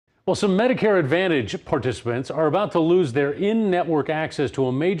Well, some Medicare Advantage participants are about to lose their in-network access to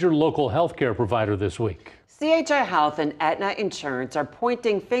a major local health care provider this week. CHI Health and Aetna Insurance are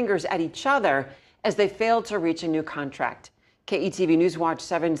pointing fingers at each other as they fail to reach a new contract. KETV News Watch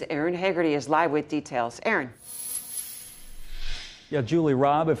 7's Aaron Hagerty is live with details. Aaron. Yeah, Julie,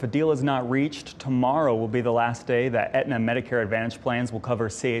 Rob, if a deal is not reached, tomorrow will be the last day that Aetna Medicare Advantage plans will cover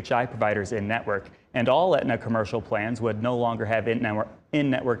CHI providers in-network. And all Aetna commercial plans would no longer have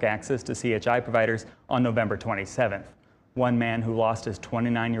in-network access to CHI providers on November 27th. One man who lost his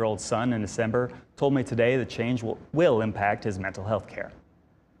 29-year-old son in December told me today the change will impact his mental health care.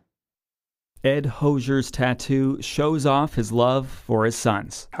 Ed Hosier's tattoo shows off his love for his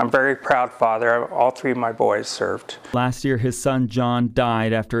sons. I'm a very proud father. All three of my boys served. Last year, his son John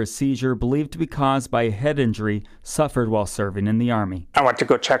died after a seizure believed to be caused by a head injury suffered while serving in the Army. I went to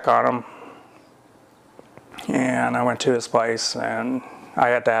go check on him, and I went to his place, and I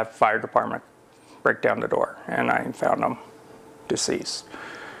had to have fire department break down the door, and I found him deceased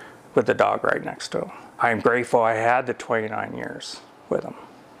with the dog right next to him. I'm grateful I had the 29 years with him.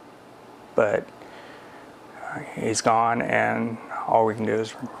 But he's gone, and all we can do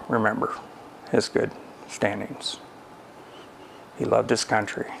is remember his good standings. He loved his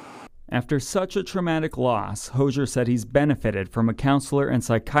country. After such a traumatic loss, Hosier said he's benefited from a counselor and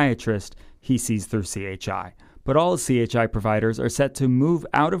psychiatrist he sees through CHI. But all CHI providers are set to move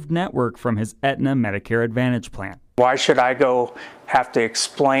out of network from his Aetna Medicare Advantage plan. Why should I have to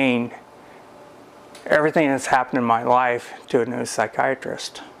explain everything that's happened in my life to a new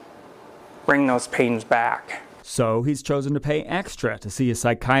psychiatrist? Bring those pains back. So he's chosen to pay extra to see a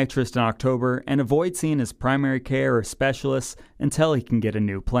psychiatrist in October and avoid seeing his primary care or specialists until he can get a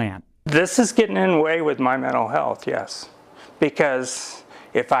new plan. This is getting in the way with my mental health, yes. Because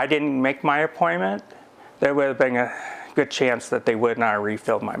if I didn't make my appointment, there would have been a good chance that they would not have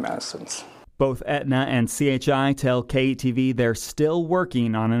refilled my medicines. Both Aetna and CHI tell KETV they're still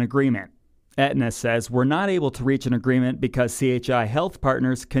working on an agreement. Aetna says we're not able to reach an agreement because CHI Health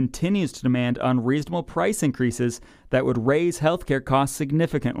Partners continues to demand unreasonable price increases that would raise healthcare costs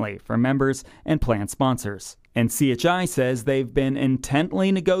significantly for members and plan sponsors. And CHI says they've been intently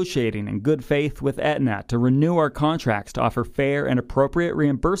negotiating in good faith with Aetna to renew our contracts to offer fair and appropriate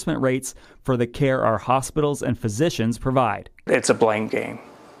reimbursement rates for the care our hospitals and physicians provide. It's a blame game.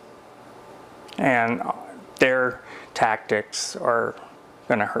 And their tactics are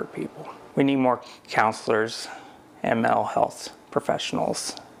going to hurt people. We need more counselors and mental health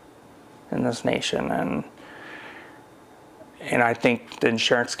professionals in this nation, and I think the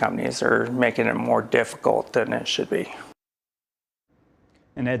insurance companies are making it more difficult than it should be.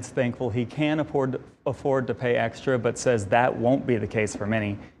 And Ed's thankful he can afford to pay extra, but says that won't be the case for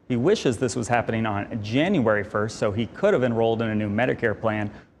many. He wishes this was happening on January 1st, so he could have enrolled in a new Medicare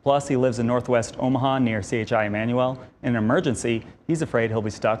plan. Plus, he lives in Northwest Omaha near CHI Emmanuel. In an emergency, he's afraid he'll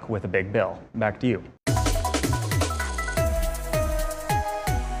be stuck with a big bill. Back to you.